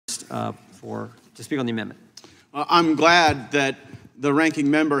to speak on the amendment. I'm glad that the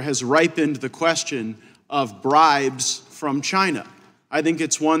ranking member has ripened the question of bribes from China. I think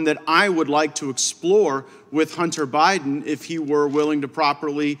it's one that I would like to explore with Hunter Biden if he were willing to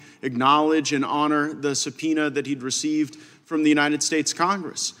properly acknowledge and honor the subpoena that he'd received from the United States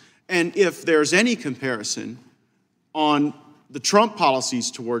Congress. And if there's any comparison on the Trump policies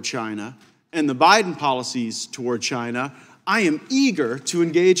toward China and the Biden policies toward China, I am eager to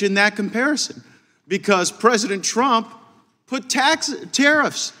engage in that comparison because President Trump put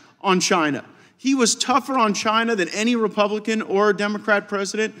tariffs on China. He was tougher on China than any Republican or Democrat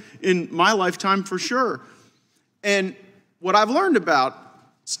president in my lifetime for sure. And what I've learned about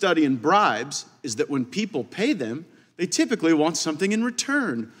studying bribes is that when people pay them, they typically want something in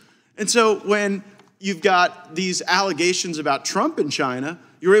return. And so when you've got these allegations about Trump in China,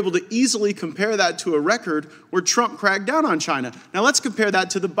 you're able to easily compare that to a record where Trump cracked down on China. Now let's compare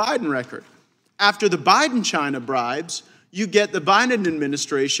that to the Biden record. After the Biden China bribes, you get the Biden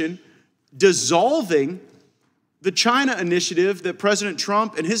administration dissolving the China initiative that President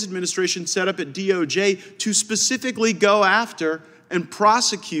Trump and his administration set up at DOJ to specifically go after and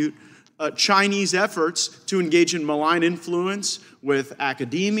prosecute Chinese efforts to engage in malign influence with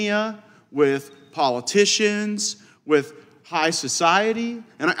academia, with politicians, with high society.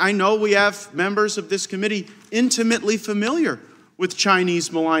 And I know we have members of this committee intimately familiar with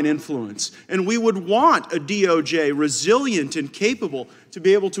Chinese malign influence. And we would want a DOJ resilient and capable to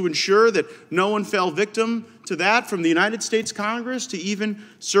be able to ensure that no one fell victim to that, from the United States Congress to even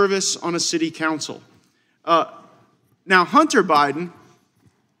service on a city council. Now, Hunter Biden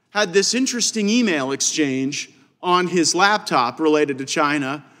had this interesting email exchange on his laptop related to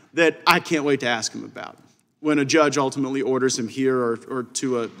China that I can't wait to ask him about when a judge ultimately orders him here or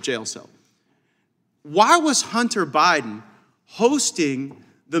to a jail cell. Why was Hunter Biden hosting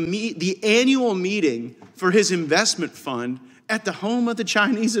the annual meeting for his investment fund at the home of the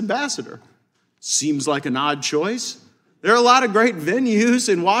Chinese ambassador? Seems like an odd choice. There are a lot of great venues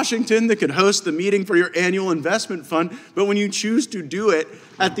in Washington that could host the meeting for your annual investment fund, but when you choose to do it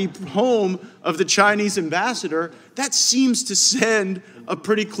at the home of the Chinese ambassador, that seems to send a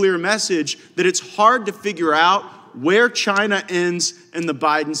pretty clear message that it's hard to figure out where China ends and the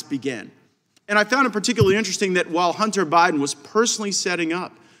Bidens begin. And I found it particularly interesting that while Hunter Biden was personally setting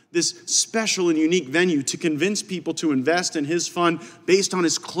up this special and unique venue to convince people to invest in his fund based on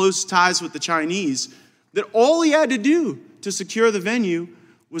his close ties with the Chinese, that all he had to do to secure the venue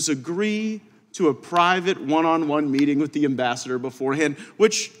was agree to a private one-on-one meeting with the ambassador beforehand,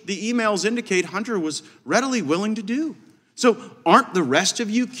 which the emails indicate Hunter was readily willing to do. So aren't the rest of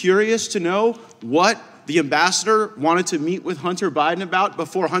you curious to know what the ambassador wanted to meet with Hunter Biden about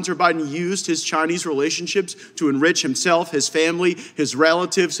before Hunter Biden used his Chinese relationships to enrich himself, his family, his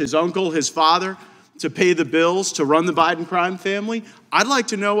relatives, his uncle, his father, to pay the bills, to run the Biden crime family? I'd like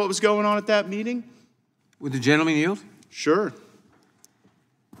to know what was going on at that meeting. Would the gentleman yield? Sure.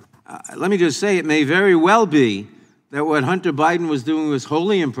 Let me just say, it may very well be that what Hunter Biden was doing was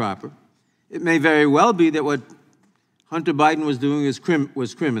wholly improper. It may very well be that what Hunter Biden was doing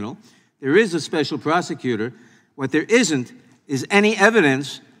was criminal. There is a special prosecutor. What there isn't is any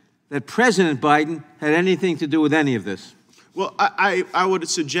evidence that President Biden had anything to do with any of this. Well, I would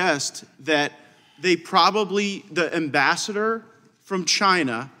suggest that the ambassador from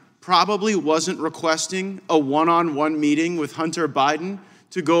China probably wasn't requesting a one-on-one meeting with Hunter Biden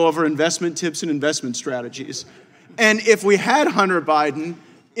to go over investment tips and investment strategies. And if we had Hunter Biden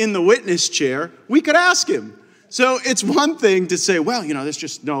in the witness chair, we could ask him. So it's one thing to say, well, there's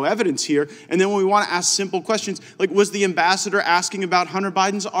just no evidence here. And then when we want to ask simple questions, like, was the ambassador asking about Hunter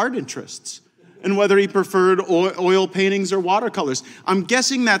Biden's art interests and whether he preferred oil paintings or watercolors? I'm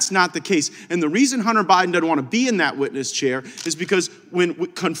guessing that's not the case. And the reason Hunter Biden doesn't want to be in that witness chair is because when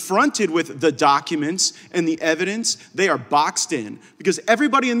confronted with the documents and the evidence, they are boxed in. Because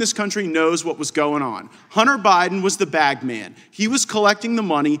everybody in this country knows what was going on. Hunter Biden was the bag man. He was collecting the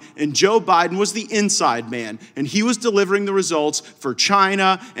money, and Joe Biden was the inside man. And he was delivering the results for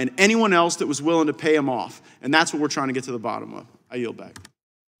China and anyone else that was willing to pay him off. And that's what we're trying to get to the bottom of. I yield back.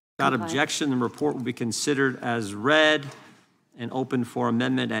 Without objection, the report will be considered as read and open for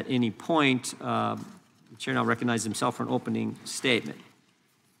amendment at any point. The chair now recognizes himself for an opening statement.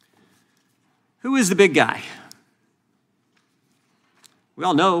 Who is the big guy? We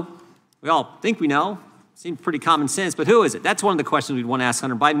all know. We all think we know. Seems pretty common sense, but who is it? That's one of the questions we'd want to ask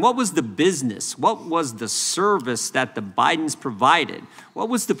Hunter Biden. What was the business? What was the service that the Bidens provided? What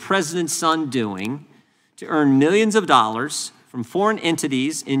was the president's son doing to earn millions of dollars from foreign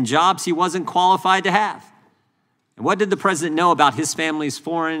entities in jobs he wasn't qualified to have? And what did the president know about his family's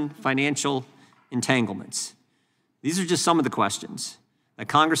foreign financial entanglements? These are just some of the questions that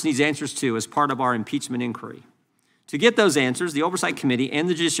Congress needs answers to as part of our impeachment inquiry. To get those answers, the Oversight Committee and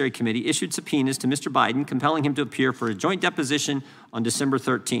the Judiciary Committee issued subpoenas to Mr. Biden, compelling him to appear for a joint deposition on December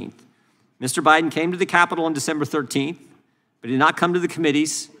 13th. Mr. Biden came to the Capitol on December 13th, but did not come to the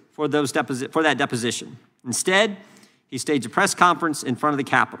committees for that deposition. Instead, he staged a press conference in front of the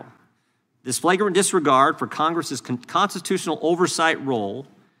Capitol. This flagrant disregard for Congress's constitutional oversight role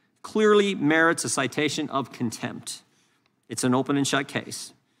clearly merits a citation of contempt. It's an open and shut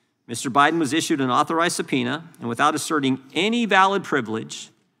case. Mr. Biden was issued an authorized subpoena, and without asserting any valid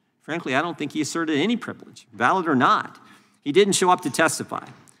privilege, frankly, I don't think he asserted any privilege, valid or not, he didn't show up to testify.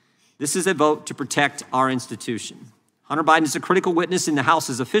 This is a vote to protect our institution. Hunter Biden is a critical witness in the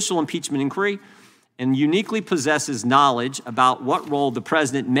House's official impeachment inquiry and uniquely possesses knowledge about what role the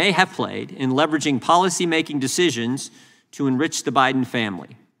president may have played in leveraging policymaking decisions to enrich the Biden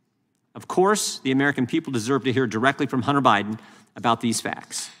family. Of course, the American people deserve to hear directly from Hunter Biden about these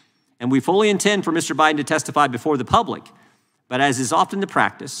facts. And we fully intend for Mr. Biden to testify before the public, but as is often the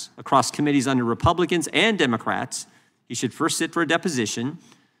practice across committees under Republicans and Democrats, he should first sit for a deposition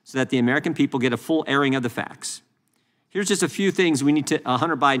so that the American people get a full airing of the facts. Here's just a few things we need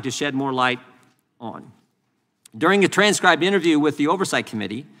Hunter Biden to shed more light on. During a transcribed interview with the Oversight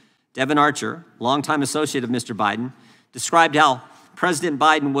Committee, Devin Archer, longtime associate of Mr. Biden, described how President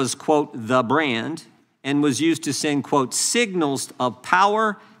Biden was, quote, the brand, and was used to send, quote, signals of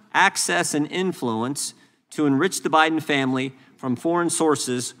power, access, and influence to enrich the Biden family from foreign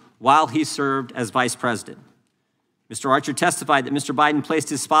sources while he served as vice president. Mr. Archer testified that Mr. Biden placed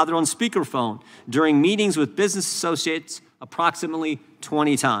his father on speakerphone during meetings with business associates approximately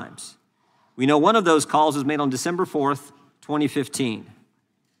 20 times. We know one of those calls was made on December 4th, 2015.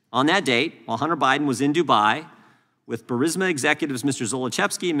 On that date, while Hunter Biden was in Dubai with Burisma executives Mr.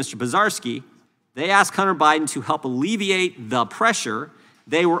 Zolochevsky and Mr. Pizarski, they asked Hunter Biden to help alleviate the pressure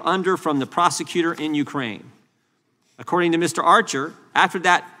they were under from the prosecutor in Ukraine. According to Mr. Archer, after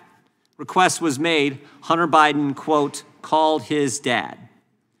that request was made, Hunter Biden, quote, called his dad.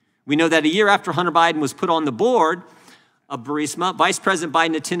 We know that a year after Hunter Biden was put on the board of Burisma, Vice President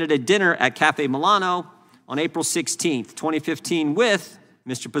Biden attended a dinner at Cafe Milano on April 16th, 2015 with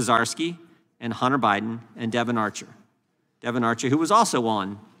Mr. Pizarski and Hunter Biden and Devin Archer. Devin Archer, who was also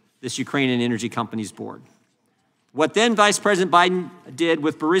on this Ukrainian energy company's board. What then Vice President Biden did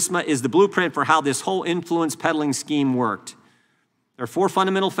with Burisma is the blueprint for how this whole influence peddling scheme worked. There are four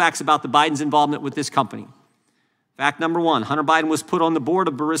fundamental facts about the Biden's involvement with this company. Fact number one, Hunter Biden was put on the board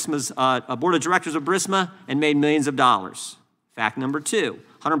of Burisma's board of directors of Burisma and made millions of dollars. Fact number two,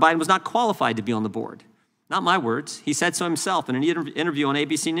 Hunter Biden was not qualified to be on the board. Not my words. He said so himself in an interview on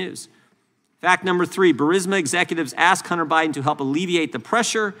ABC News. Fact number three, Burisma executives asked Hunter Biden to help alleviate the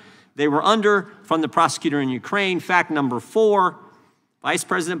pressure they were under from the prosecutor in Ukraine. Fact number four, Vice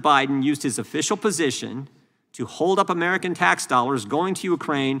President Biden used his official position to hold up American tax dollars going to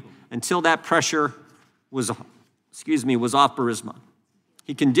Ukraine until that pressure was off Burisma.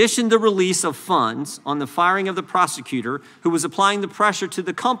 He conditioned the release of funds on the firing of the prosecutor who was applying the pressure to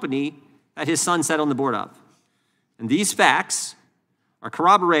the company that his son sat on the board of. And these facts are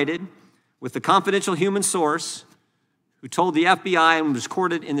corroborated with the confidential human source who told the FBI and was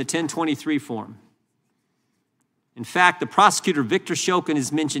recorded in the 1023 form. In fact, the prosecutor, Victor Shokin,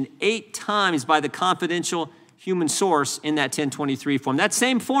 is mentioned 8 times by the confidential human source in that 1023 form. That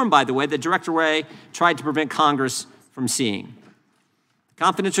same form, by the way, that Director Wray tried to prevent Congress from seeing. The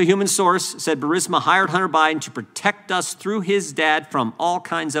confidential human source said Burisma hired Hunter Biden to protect us through his dad from all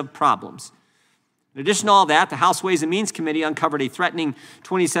kinds of problems. In addition to all that, the House Ways and Means Committee uncovered a threatening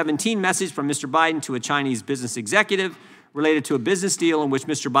 2017 message from Mr. Biden to a Chinese business executive related to a business deal in which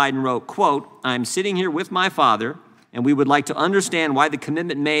Mr. Biden wrote, quote, I'm sitting here with my father, and we would like to understand why the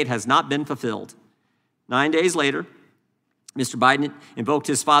commitment made has not been fulfilled. 9 days later, Mr. Biden invoked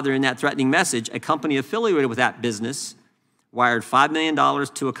his father in that threatening message. A company affiliated with that business wired $5 million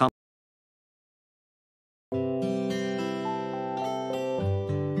to a company.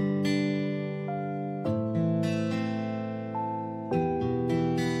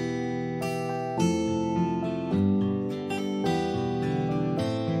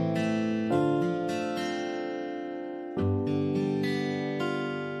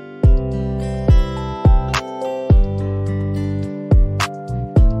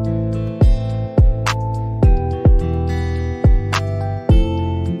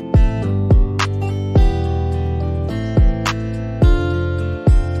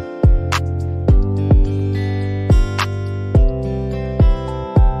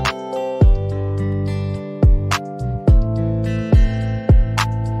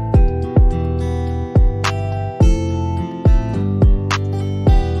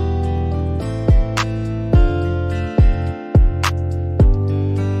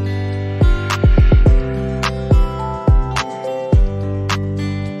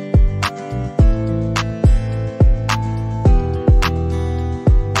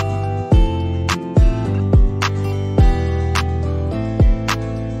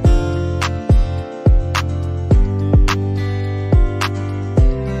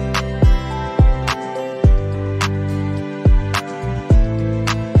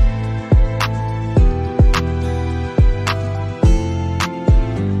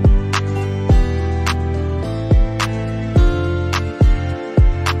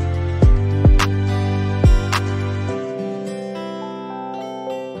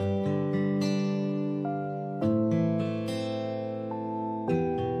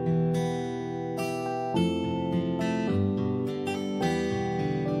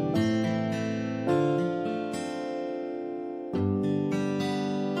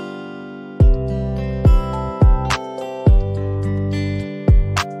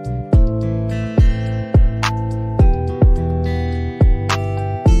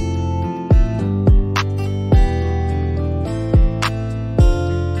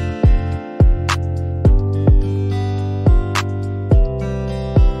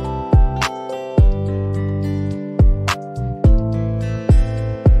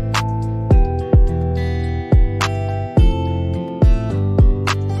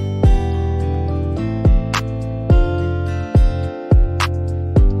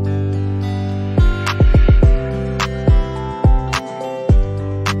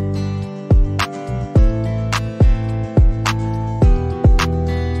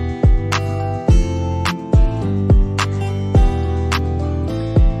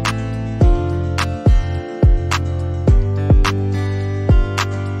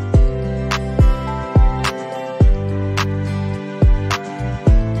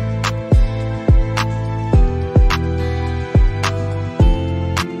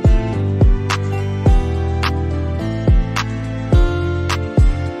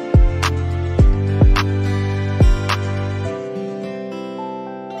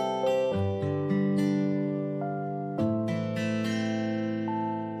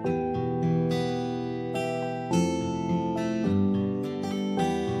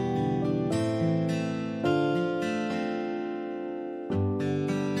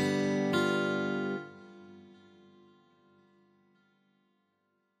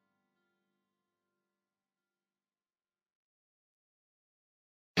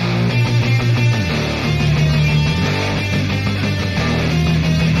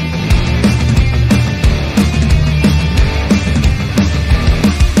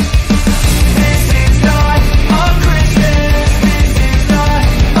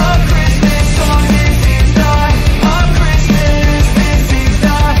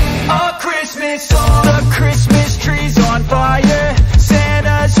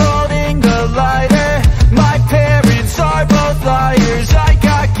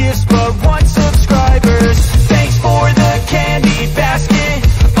 but 1 subscribers. Thanks for the candy basket.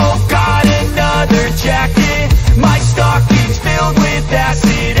 Oh God, another jacket. My stocking's filled with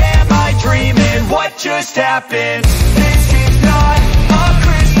acid. Am I dreaming? What just happened? This is not a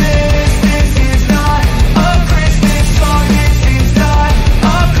Christmas. This is not a Christmas song. This is not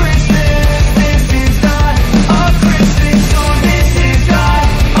a Christmas. This is not a Christmas song. This is not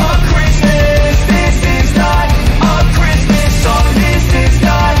a Christmas. This is not a Christmas song. This is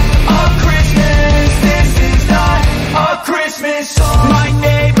not a Christmas. This is not a Christmas song. My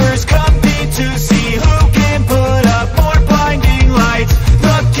neighbors compete to see who can put up more blinding lights.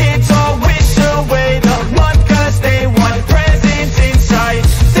 The kids all wish away the month 'cause they want presents in sight.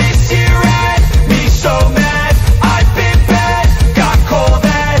 This year had me so mad. I've been bad, got coal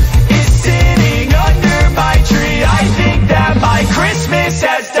that is sitting under my tree. I think that my Christmas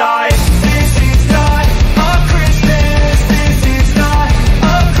has died. This is not a Christmas. This is not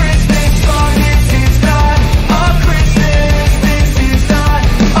a Christmas song. This is not a Christmas. This is not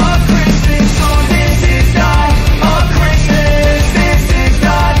a Christmas song. This is not a Christmas. This is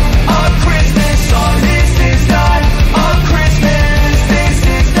not a Christmas song. This is not a Christmas. This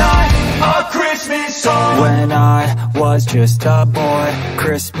is not a Christmas song. When I was just a boy,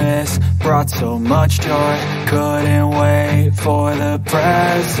 Christmas brought so much joy. Couldn't wait for the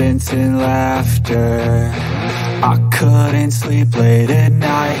presents and laughter. I couldn't sleep late at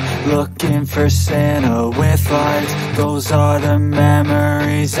night, looking for Santa with lights. Those are the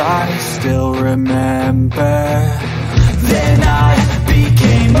memories I still remember. Then I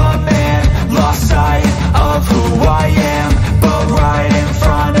became a man, lost sight of who I am. But right in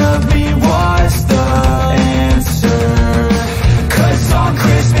front of me was the answer. 'Cause on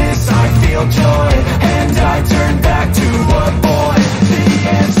Christmas I feel joy, and I turn back to a boy. The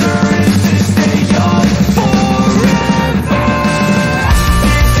answer is to stay young forever.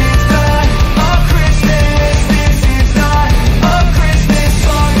 This is not a Christmas. This is not a Christmas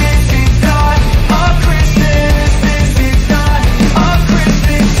song. This is not a Christmas. This is not a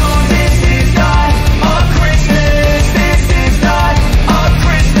Christmas song. This is not a Christmas. This is not a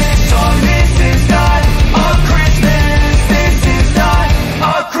Christmas song. This is not a Christmas. This is not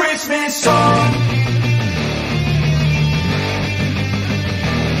a Christmas song.